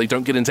machine so they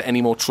don't get into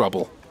any more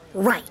trouble.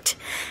 Right.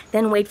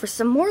 Then wait for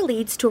some more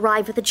leads to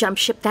arrive at the jump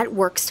ship that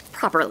works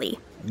properly.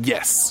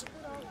 Yes.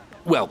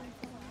 Well,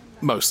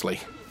 mostly.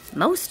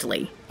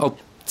 Mostly? I'll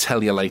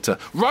tell you later.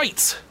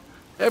 Right!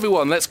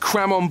 Everyone, let's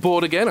cram on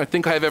board again. I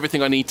think I have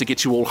everything I need to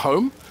get you all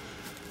home.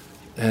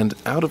 And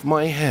out of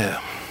my hair.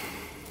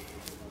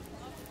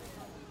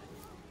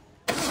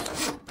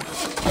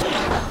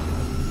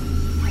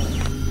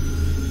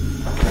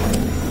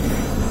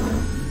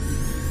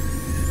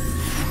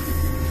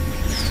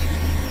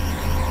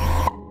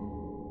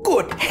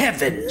 Good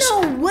heavens!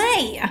 No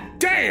way!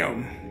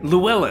 Damn!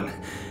 Llewellyn,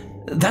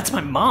 that's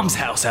my mom's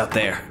house out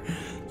there.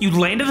 You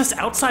landed us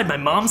outside my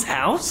mom's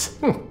house?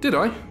 Oh, did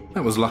I?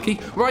 That was lucky.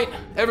 Right,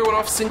 everyone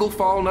off single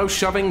file, no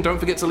shoving. Don't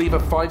forget to leave a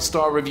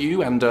 5-star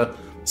review and a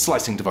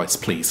slicing device,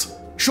 please.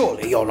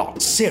 Surely you're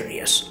not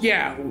serious.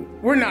 Yeah,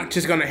 we're not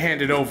just gonna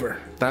hand it over.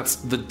 That's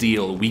the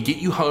deal. We get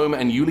you home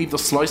and you leave the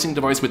slicing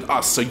device with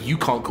us so you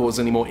can't cause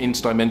any more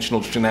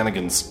interdimensional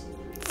shenanigans.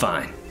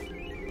 Fine.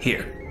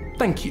 Here.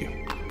 Thank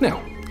you.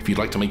 Now, if you'd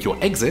like to make your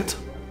exit...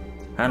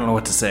 I don't know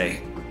what to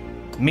say.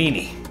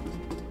 Meanie.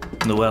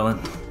 Llewellyn.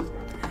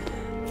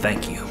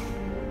 Thank you.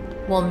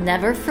 We'll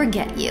never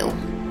forget you.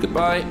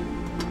 Goodbye.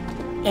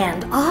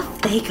 And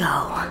off they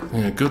go.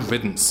 Yeah, good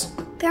riddance.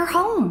 They're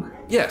home.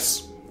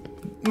 Yes,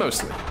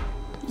 mostly.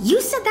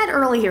 You said that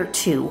earlier,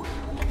 too.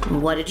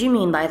 What did you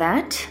mean by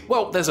that?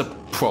 Well, there's a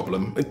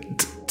problem.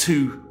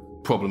 Two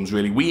problems,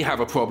 really. We have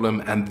a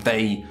problem, and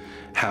they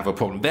have a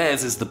problem.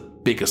 Theirs is the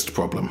biggest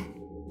problem.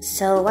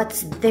 So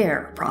what's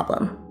their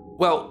problem?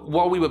 Well,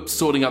 while we were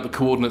sorting out the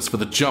coordinates for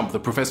the jump, the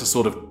professor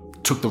sort of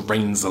took the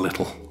reins a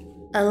little.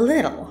 A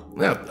little?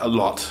 Yeah, a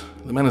lot.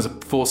 The man is a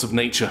force of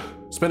nature.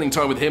 Spending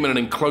time with him in an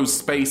enclosed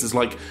space is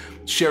like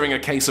sharing a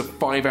case of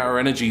 5-hour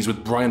energies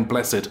with Brian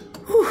Blessed.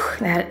 Whew,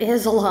 that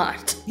is a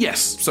lot. Yes,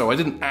 so I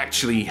didn't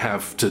actually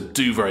have to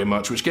do very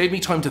much, which gave me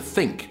time to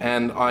think,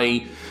 and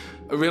I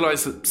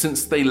realized that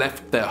since they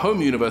left their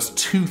home universe,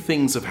 2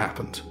 things have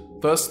happened.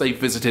 First, they've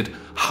visited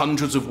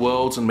hundreds of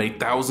worlds and made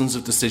thousands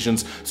of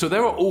decisions, so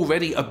there are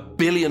already 1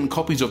 billion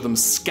copies of them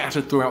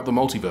scattered throughout the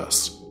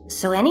multiverse.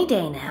 So any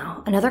day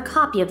now, another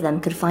copy of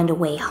them could find a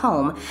way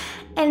home,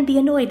 and be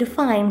annoyed to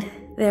find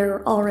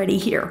they're already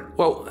here.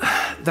 Well,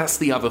 that's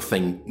the other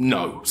thing.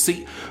 No.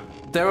 See,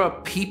 there are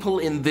people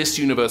in this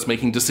universe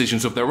making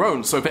decisions of their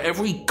own, so for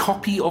every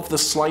copy of the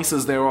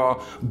Slicers, there are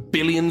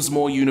billions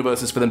more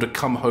universes for them to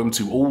come home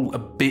to, all a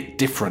bit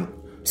different.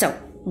 So,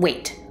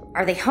 wait.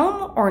 Are they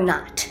home or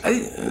not?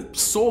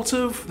 Sort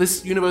of.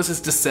 This universe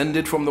is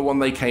descended from the one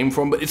they came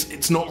from, but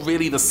it's not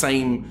really the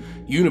same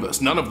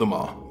universe. None of them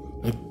are.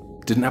 I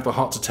didn't have the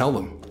heart to tell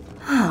them.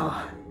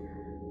 Oh.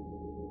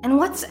 And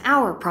what's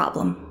our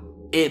problem?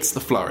 It's the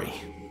flurry.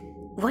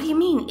 What do you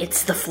mean,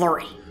 it's the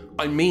flurry?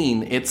 I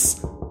mean,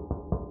 it's...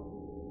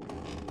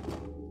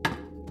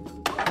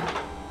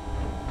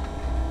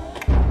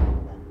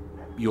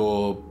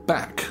 You're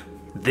back.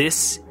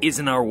 This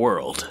isn't our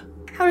world.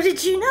 How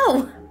did you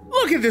know?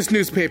 Look at this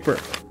newspaper.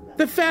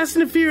 The Fast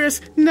and the Furious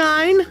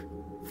 9?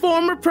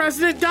 Former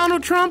President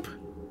Donald Trump?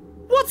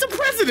 What's a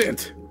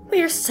president?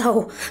 We're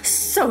so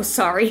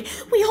sorry.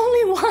 We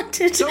only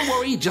wanted... Don't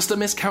worry, just a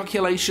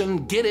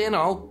miscalculation. Get in,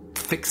 I'll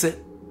fix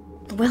it.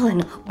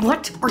 Llewellyn,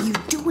 what are you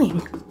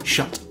doing?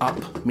 Shut up,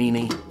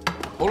 meanie.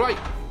 All right,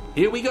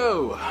 here we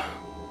go.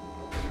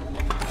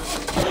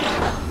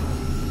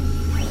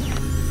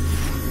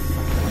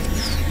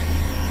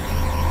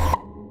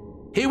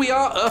 Here we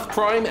are, Earth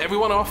Prime,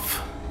 everyone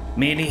off.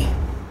 Meanie,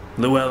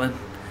 Llewellyn,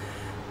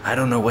 I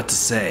don't know what to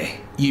say.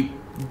 You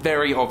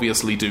very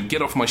obviously do.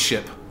 Get off my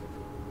ship.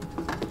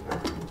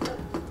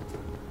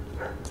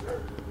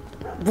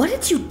 What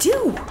did you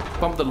do?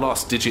 Bump the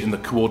last digit in the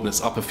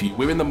coordinates up a few.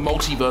 We're in the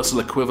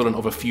multiversal equivalent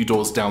of a few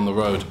doors down the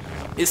road.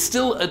 It's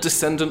still a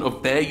descendant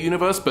of their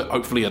universe, but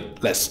hopefully a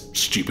less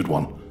stupid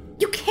one.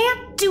 You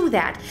can't do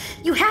that.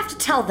 You have to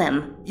tell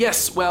them.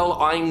 Yes, well,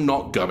 I'm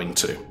not going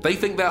to. They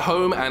think they're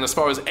home, and as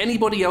far as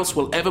anybody else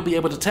will ever be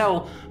able to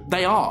tell,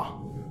 they are.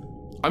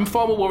 I'm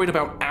far more worried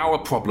about our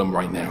problem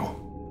right now.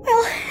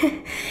 Well,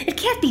 it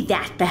can't be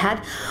that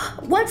bad.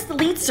 Once the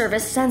lead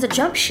service sends a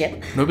jump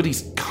ship...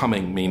 Nobody's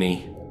coming,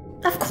 meanie.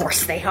 Of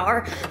course they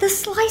are. The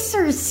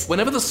Slicers.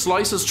 Whenever the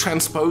Slicers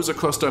transpose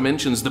across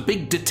dimensions, the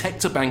big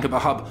detector bank at the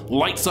hub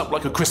lights up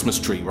like a Christmas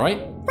tree,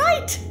 right?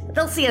 Right.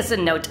 They'll see us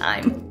in no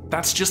time.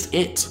 That's just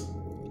it.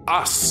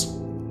 Us.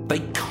 They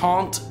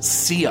can't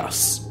see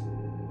us.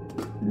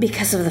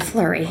 Because of the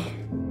flurry.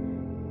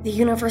 The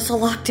universal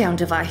lockdown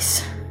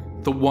device.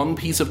 The one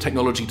piece of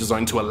technology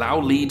designed to allow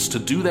leads to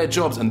do their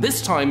jobs, and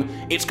this time,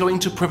 it's going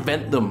to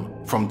prevent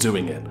them from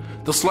doing it.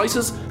 The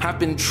Slicers have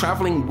been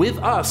traveling with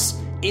us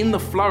in the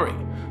flurry.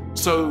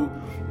 So,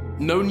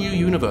 no new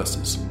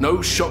universes, no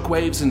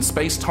shockwaves in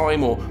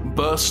space-time or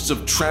bursts of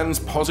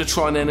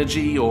transpositron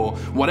energy or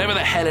whatever the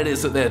hell it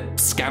is that their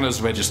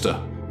scanners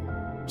register.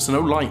 So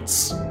no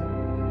lights.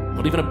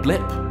 Not even a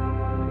blip.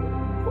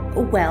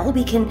 Well,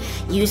 we can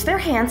use their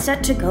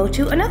handset to go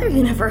to another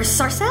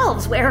universe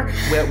ourselves, where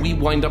we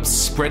wind up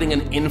spreading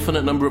an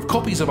infinite number of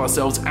copies of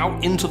ourselves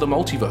out into the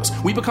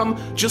multiverse. We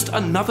become just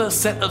another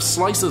set of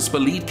Slicers for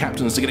lead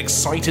captains to get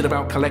excited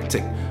about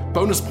collecting.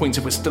 Bonus points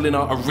if we're still in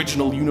our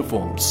original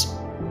uniforms.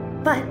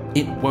 But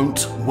it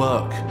won't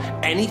work.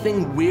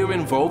 Anything we're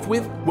involved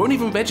with won't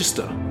even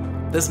register.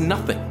 There's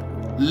nothing,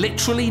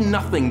 literally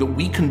nothing that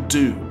we can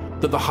do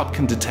that the hub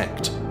can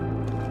detect.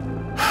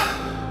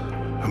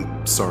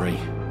 I'm sorry.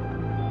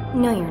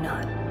 No, you're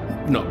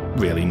not. Not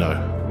really, no.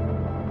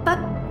 But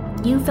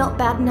you felt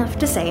bad enough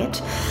to say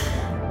it.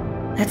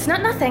 That's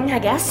not nothing, I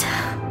guess.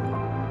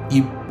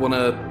 You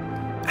wanna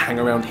hang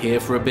around here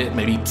for a bit?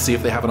 Maybe see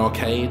if they have an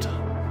arcade?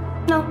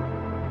 No.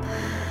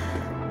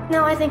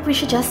 No, I think we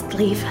should just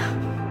leave.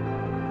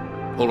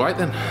 All right,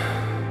 then.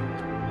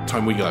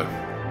 Time we go.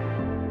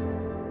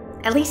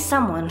 At least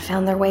someone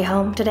found their way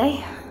home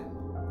today.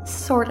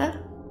 Sorta.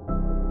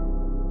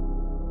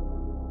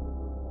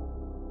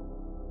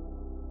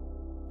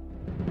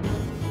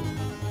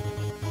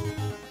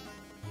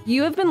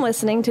 You have been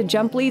listening to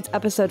Jump Leads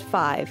Episode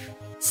 5,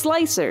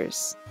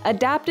 Slicers,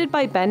 adapted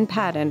by Ben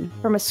Patton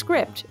from a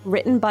script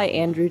written by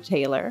Andrew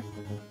Taylor,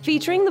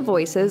 featuring the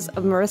voices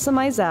of Marissa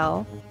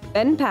Mizell,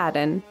 Ben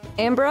Patton,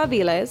 Amber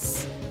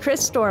Aviles,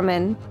 Chris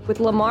Storman, with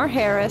Lamar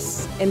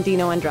Harris and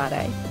Dino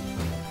Andrade.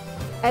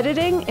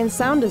 Editing and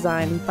sound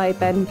design by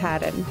Ben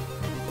Padden.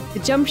 The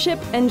Jump Ship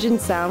engine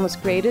sound was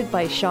created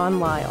by Sean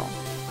Lyle.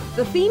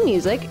 The theme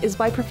music is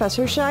by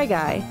Professor Shy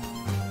Guy.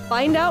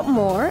 Find out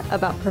more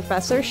about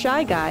Professor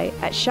Shy Guy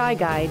at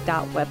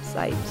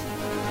shyguy.website.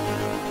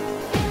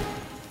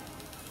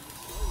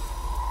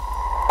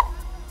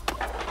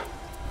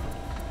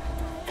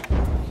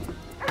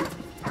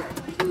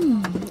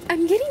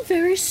 I'm getting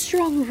very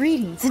strong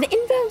readings. An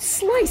inbound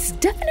slice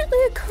definitely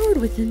occurred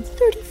within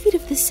 30 feet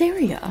of this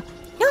area.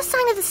 No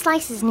sign of the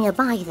slices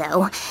nearby,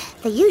 though.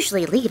 They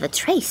usually leave a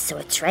trace or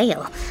a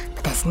trail,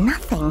 but there's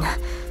nothing.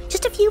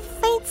 Just a few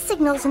faint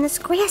signals in this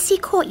grassy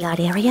courtyard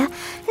area,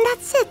 and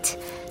that's it.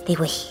 They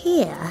were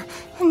here,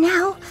 and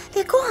now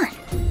they're gone.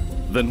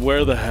 Then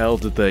where the hell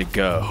did they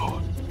go?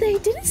 They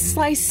didn't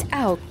slice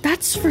out,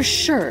 that's for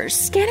sure.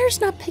 Scanner's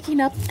not picking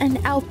up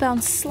an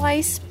outbound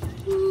slice.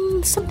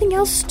 Something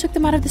else took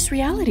them out of this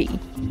reality.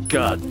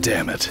 God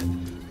damn it.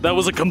 That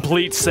was a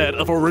complete set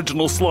of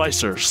original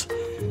slicers.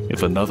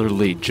 If another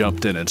lead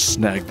jumped in and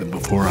snagged them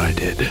before I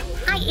did.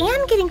 I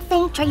am getting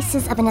faint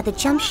traces of another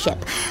jump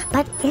ship,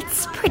 but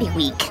it's pretty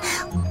weak.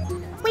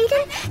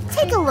 Waiter,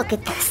 take a look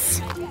at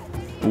this.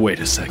 Wait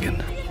a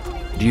second.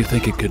 Do you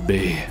think it could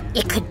be?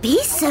 It could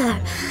be, sir.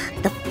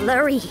 The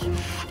Flurry.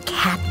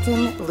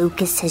 Captain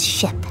Lucas's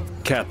ship.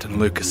 Captain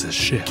Lucas's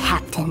ship.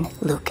 Captain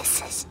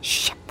Lucas's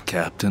ship.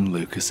 Captain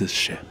Lucas's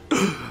ship.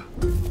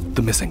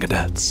 The missing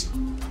cadets.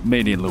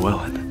 Maney and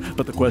Llewellyn.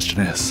 But the question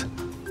is,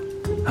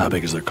 how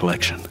big is their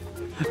collection?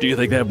 Do you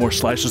think they have more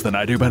slicers than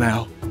I do by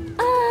now?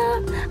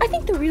 I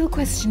think the real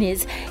question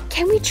is,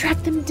 can we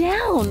track them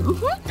down?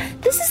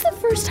 This is the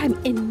first time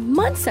in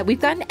months that we've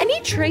gotten any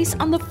trace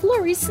on the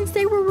Flurries since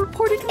they were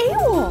reported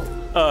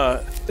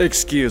AWOL.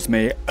 Excuse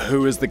me,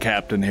 who is the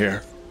captain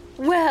here?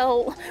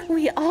 Well,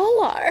 we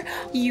all are.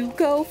 You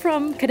go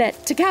from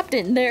cadet to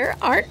captain. There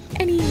aren't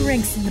any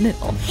ranks in the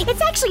middle.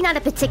 It's actually not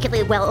a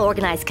particularly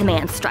well-organized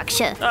command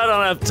structure. I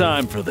don't have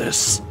time for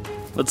this.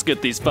 Let's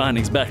get these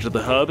findings back to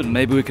the hub and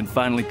maybe we can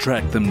finally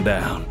track them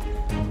down.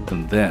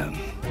 And then,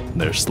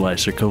 their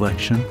slicer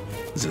collection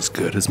is as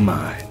good as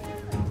mine.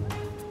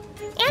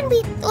 And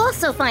we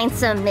also find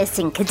some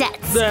missing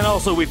cadets. Then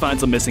also we find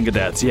some missing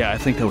cadets. Yeah, I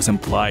think that was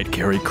implied,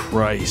 Carrie.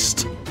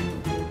 Christ.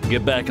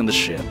 Get back in the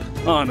ship.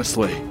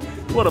 Honestly,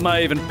 what am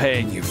I even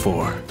paying you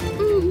for?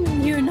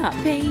 You're not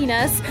paying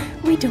us.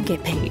 We don't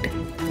get paid.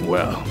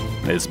 Well,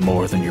 it's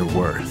more than you're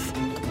worth.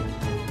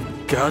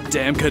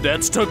 Goddamn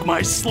cadets took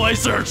my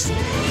slicers!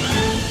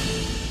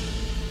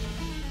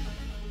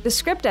 The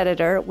script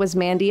editor was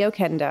Mandy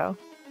Okendo.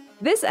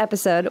 This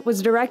episode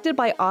was directed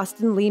by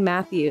Austin Lee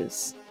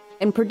Matthews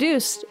and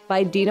produced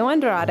by Dino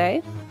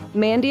Andrade,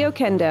 Mandy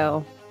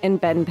Okendo, and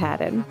Ben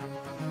Padden.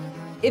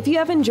 If you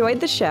have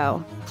enjoyed the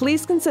show,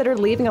 please consider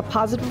leaving a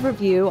positive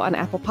review on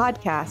Apple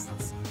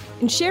Podcasts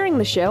and sharing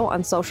the show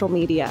on social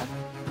media.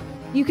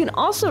 You can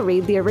also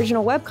read the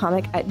original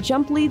webcomic at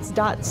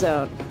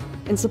jumpleads.zone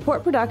and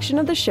support production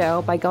of the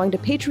show by going to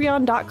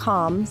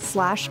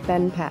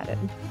patreon.com/Ben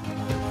Padden.